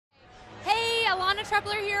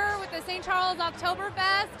Trepler here with the St. Charles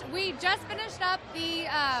Oktoberfest. We just finished up the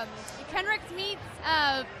Kenrick's Meats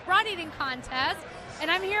Brat Eating Contest, and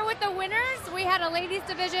I'm here with the winners. We had a ladies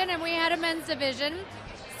division and we had a men's division.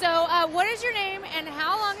 So what is your name and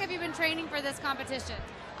how long have you been training for this competition?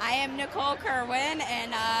 I am Nicole Kerwin,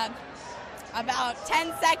 and about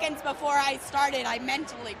 10 seconds before I started, I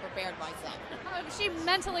mentally prepared myself. Oh, she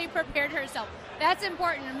mentally prepared herself. That's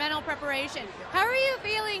important, mental preparation. How are you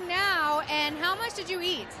feeling now, and how much did you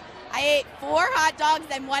eat? I ate 4 hot dogs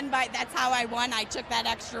and 1 bite. That's how I won. I took that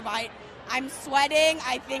extra bite. I'm sweating.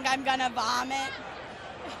 I think I'm gonna vomit.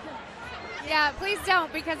 Yeah, please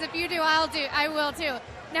don't, because if you do, I will too.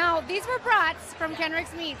 Now, these were brats from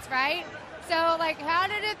Kenrick's Meats, right? So, like, how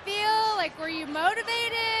did it feel? Like, were you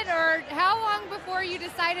motivated, or how long before you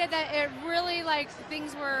decided that it really, like,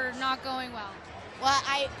 things were not going well? Well,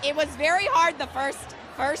 it was very hard the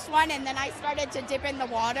first one, and then I started to dip in the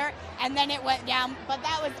water, and then it went down. But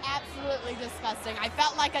that was absolutely disgusting. I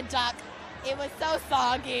felt like a duck. It was so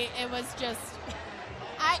soggy. It was just,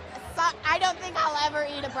 I don't think I'll ever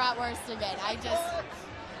eat a bratwurst again.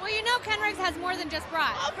 Well, you know Kenrick's has more than just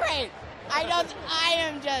brats. Oh, great.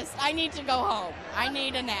 I need to go home. I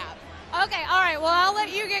need a nap. Okay, all right. Well, I'll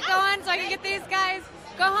let you get going so I can get these guys.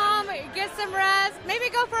 Go home, get some rest, maybe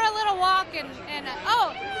go for a little walk, and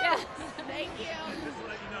oh, yeah. Thank you. Just to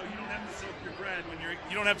let you know, you don't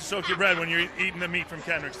have to soak your bread when you're eating the meat from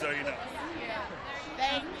Kenrick, so you know. Yeah.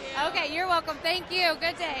 Thank you. Okay, you're welcome. Thank you.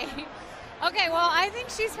 Good day. Okay, well, I think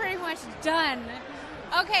she's pretty much done.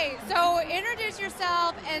 Okay, so introduce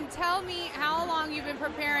yourself and tell me how long you've been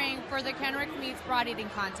preparing for the Kenrick Meats Brat Eating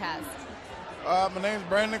Contest. My name's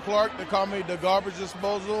Brandon Clark. They call me The Garbage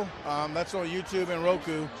Disposal. That's on YouTube and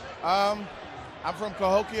Roku. I'm from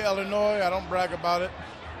Cahokia, Illinois. I don't brag about it.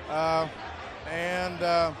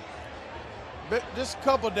 Just a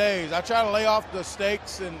couple days. I try to lay off the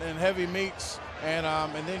steaks and heavy meats, and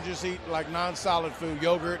then just eat like non-solid food,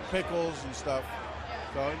 yogurt, pickles, and stuff.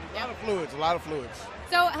 So a lot of fluids.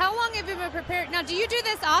 So how long have you been preparing? Now, do you do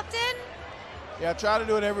this often? Yeah, I try to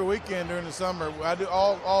do it every weekend during the summer. I do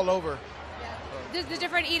all over. The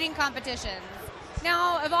different eating competitions.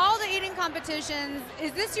 Now, of all the eating competitions,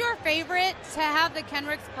 is this your favorite to have the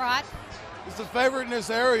Kenrick's brat? It's a favorite in this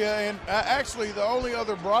area, and actually the only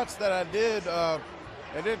other brats that I did,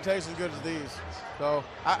 they didn't taste as good as these. So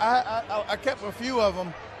I kept a few of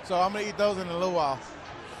them, so I'm going to eat those in a little while.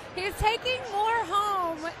 He's taking more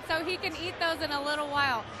home so he can eat those in a little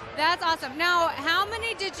while. That's awesome. Now, how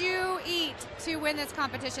many did you eat to win this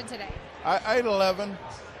competition today? I ate 11.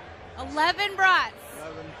 11 brats.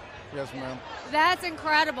 11. Yes, ma'am. That's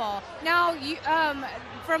incredible. Now, you,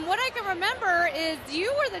 from what I can remember, is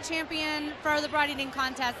you were the champion for the brat eating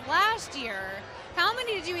contest last year. How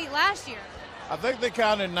many did you eat last year? I think they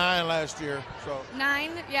counted 9 last year. So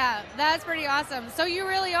 9? Yeah, that's pretty awesome. So you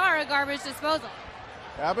really are a garbage disposal.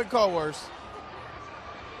 I've been called worse.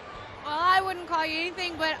 Well, I wouldn't call you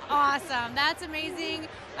anything but awesome. That's amazing.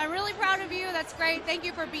 I'm really proud of you. That's great. Thank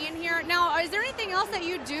you for being here. Now, is there anything else that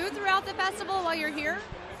you do throughout the festival while you're here?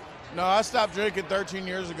 No, I stopped drinking 13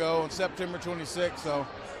 years ago on September 26th, so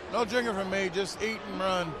no drinking for me, just eat and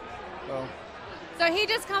run. So he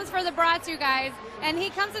just comes for the brats, you guys, and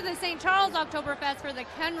he comes to the St. Charles Oktoberfest for the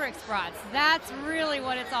Kenrick's brats. That's really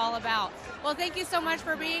what it's all about. Well, thank you so much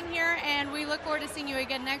for being here, and we look forward to seeing you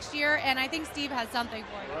again next year, and I think Steve has something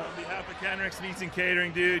for you. Well, on behalf of Kenrick's Meats and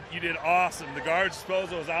Catering, dude, you did awesome. The garbage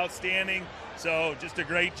disposal was outstanding, so just a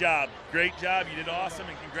great job. Great job. You did awesome,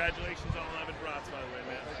 and congratulations on 11 brats, by the way,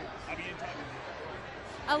 man. I'll be in touch with you.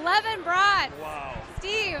 11 brats. Wow.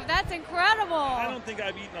 Steve, that's incredible. I don't think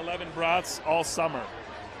I've eaten 11 brats all summer,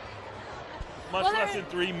 much less than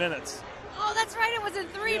 3 minutes. Oh, that's right. It was in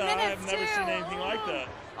 3 minutes, I've never seen anything like that.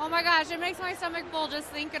 Oh, my gosh. It makes my stomach full just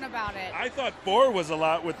thinking about it. I thought 4 was a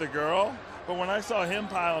lot with the girl, but when I saw him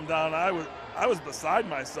pile them down, I was beside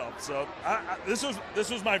myself. So this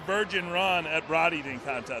was my virgin run at brat eating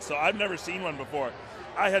contest, so I've never seen one before.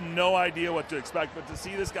 I had no idea what to expect, but to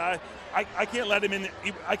see this guy, I can't let him in.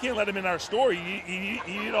 I can't let him in our store. He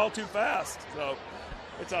eat all too fast. So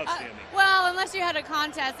it's outstanding. Well, unless you had a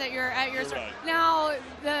contest at your store. Right. Now,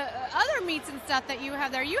 the other meats and stuff that you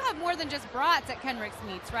have there, you have more than just brats at Kenrick's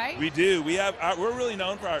Meats, right? We do. We're really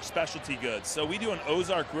known for our specialty goods. So we do an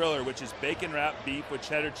Ozark griller, which is bacon wrapped beef with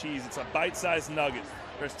cheddar cheese. It's a bite-sized nugget.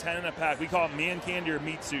 There's 10 in a pack. We call it man candy or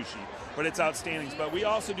meat sushi, but it's outstanding. But we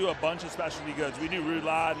also do a bunch of specialty goods. We do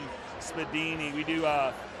roulade and spadini. We do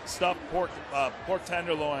stuffed pork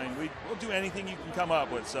tenderloin. We'll do anything you can come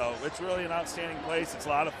up with. So it's really an outstanding place. It's a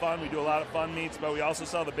lot of fun. We do a lot of fun meats, but we also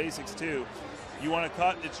sell the basics too. You want to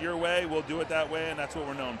cut, it's your way. We'll do it that way, and that's what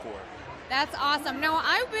we're known for. That's awesome. Now,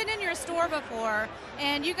 I've been in your store before,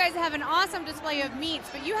 and you guys have an awesome display of meats,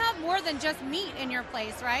 but you have more than just meat in your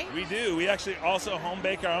place, right? We do. We actually also home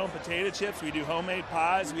bake our own potato chips. We do homemade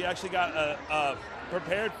pies. We actually got a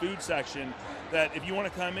prepared food section that if you want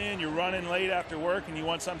to come in, you're running late after work and you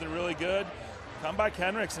want something really good, come by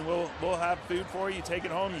Kenrick's and we'll have food for you. You take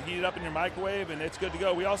it home, you heat it up in your microwave, and it's good to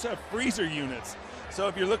go. We also have freezer units. So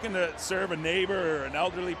if you're looking to serve a neighbor or an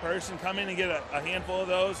elderly person, come in and get a handful of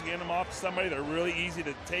those, hand them off to somebody. They're really easy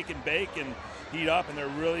to take and bake and heat up, and they're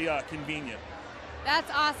really convenient. That's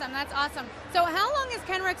awesome. That's awesome. So how long has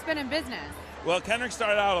Kenrick's been in business? Well, Kenrick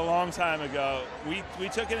started out a long time ago. We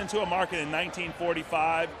took it into a market in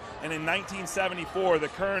 1945, and in 1974, the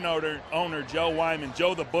current owner Joe Wyman,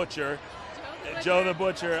 Joe the Butcher,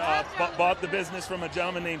 bought the business from a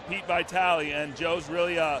gentleman named Pete Vitale, and Joe's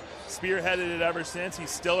really spearheaded it ever since.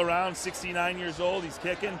 He's still around, 69 years old. He's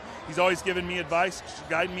kicking. He's always given me advice,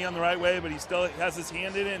 guiding me on the right way, but he still has his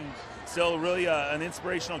hand in it and still really an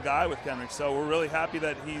inspirational guy with Kenrick. So we're really happy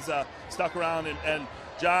that he's stuck around, and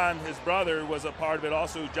John, his brother, was a part of it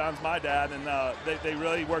also. John's my dad, and they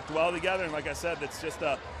really worked well together. And like I said, it's just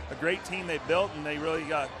a great team they built, and they really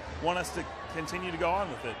want us to continue to go on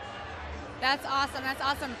with it. That's awesome. That's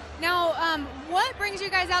awesome. Now, what brings you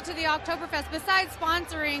guys out to the Oktoberfest besides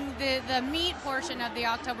sponsoring the meat portion of the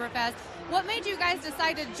Oktoberfest? What made you guys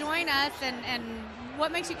decide to join us, and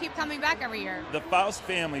what makes you keep coming back every year? The Faust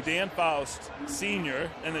family, Dan Faust Sr.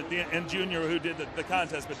 and Junior, who did the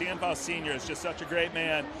contest, but Dan Faust Sr. is just such a great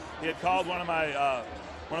man. He had called one of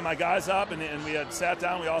my guys up, and we had sat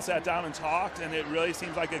down. We all sat down and talked, and it really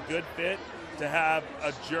seems like a good fit to have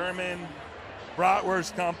a German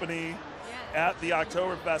bratwurst company at the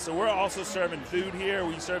Oktoberfest. So we're also serving food here.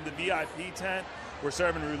 We serve the VIP tent. We're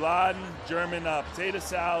serving rouladen, German potato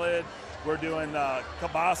salad. We're doing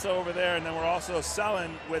kielbasa over there, and then we're also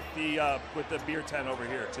selling with the beer tent over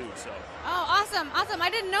here too. So. Oh, awesome, awesome! I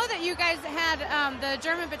didn't know that you guys had the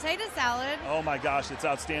German potato salad. Oh my gosh, it's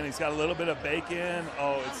outstanding. It's got a little bit of bacon.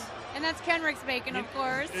 Oh, it's. And that's Kenrick's bacon, of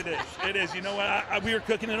course. It is. It is. You know what? We were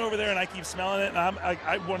cooking it over there, and I keep smelling it, and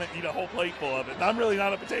I want to eat a whole plate full of it. And I'm really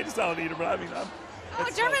not a potato salad eater, but I mean,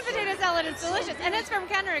 German potato salad is delicious, and it's from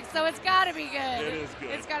Kenrick, so it's got to be good. It is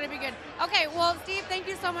good. It's got to be good. Okay, well, Steve, thank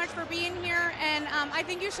you so much for being here, and I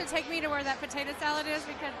think you should take me to where that potato salad is,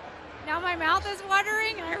 because now my mouth is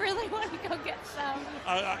watering, and I really want to go get some.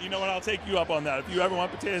 You know what? I'll take you up on that. If you ever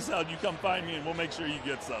want potato salad, you come find me, and we'll make sure you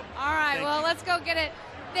get some. All right, let's go get it.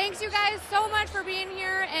 Thanks, you guys, so much for being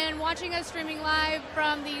here and watching us streaming live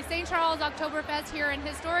from the St. Charles Oktoberfest here in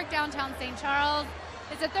historic downtown St. Charles.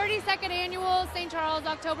 It's a 32nd annual St. Charles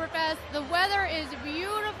Oktoberfest. The weather is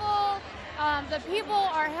beautiful. The people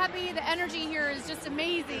are happy. The energy here is just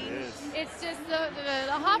amazing. It is. It's just the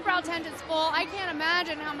Hofbrau tent is full. I can't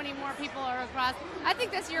imagine how many more people are across. I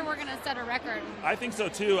think this year we're going to set a record. I think so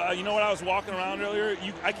too. You know what? I was walking around earlier.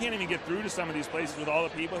 I can't even get through to some of these places with all the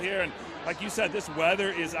people here. And like you said, this weather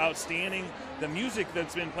is outstanding. The music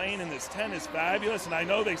that's been playing in this tent is fabulous. And I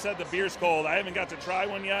know they said the beer's cold. I haven't got to try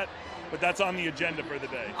one yet, but that's on the agenda for the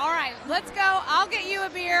day. All right, let's go. I'll get you a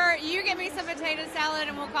beer. You get me some potato salad,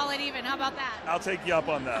 and we'll call it even. How about that? I'll take you up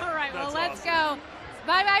on that. All right, well, let's awesome. go.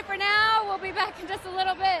 Bye-bye for now. We'll be back in just a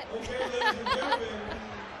little bit. Okay, ladies and gentlemen,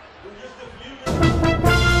 in just a few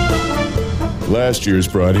minutes. Last year's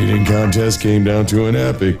Brat eating contest came down to an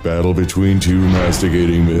epic battle between two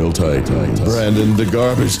masticating male titans. Brandon the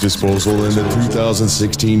Garbage Disposal and the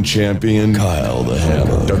 2016 champion Kyle the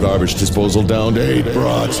Hammer. The Garbage Disposal downed 8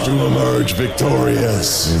 brats to emerge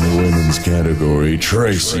victorious. In the women's category,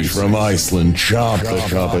 Tracy from Iceland chopped the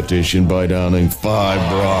competition by downing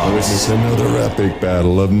 5 brats. Witness another epic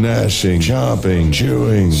battle of gnashing, chomping,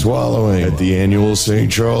 chewing, swallowing at the annual St.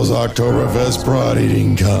 Charles Oktoberfest Brat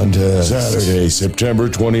eating contest. Saturday, September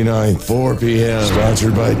 29th, 4 p.m.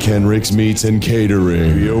 Sponsored by Kenrick's Meats and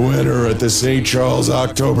Catering. Be a winner at the St. Charles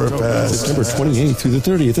Oktoberfest. September 28th through the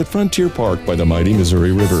 30th at Frontier Park by the mighty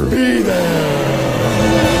Missouri River. Be there!